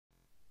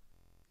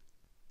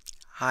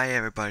Hi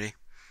everybody,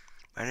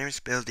 my name is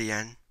Bill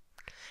DN,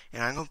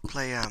 and I'm gonna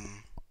play,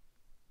 I'm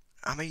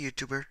a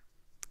YouTuber,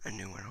 a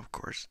new one of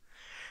course.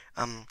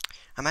 Um,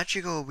 I'm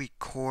actually gonna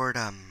record,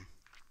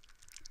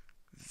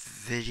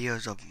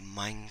 videos of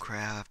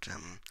Minecraft,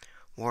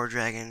 War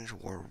Dragons,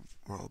 War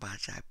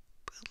Robots, I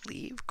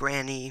believe,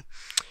 Granny,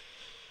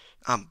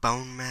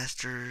 Bone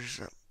Masters.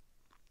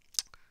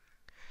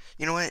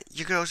 You know what,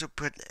 you could also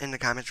put in the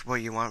comments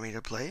what you want me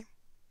to play,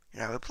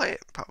 and I will play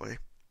it, probably.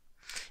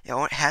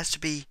 It has to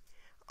be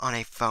on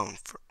a phone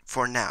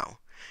for now.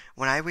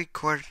 When I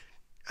record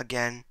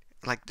again,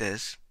 like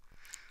this,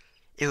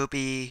 it will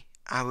be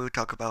I will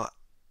talk about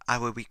I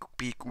will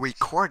be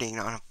recording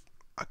on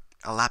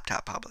a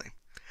laptop probably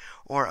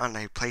or on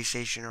a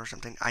PlayStation or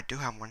something. I do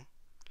have one,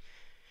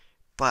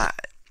 but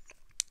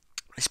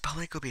it's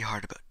probably gonna be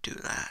hard to do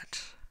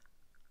that.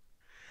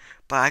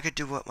 But I could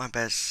do what my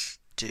best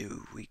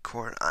to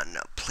record on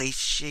a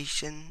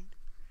PlayStation,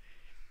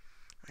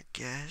 I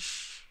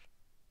guess.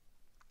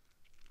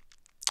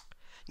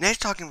 Nice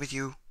talking with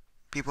you,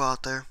 people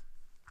out there.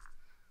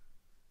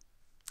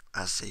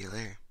 I'll see you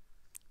later.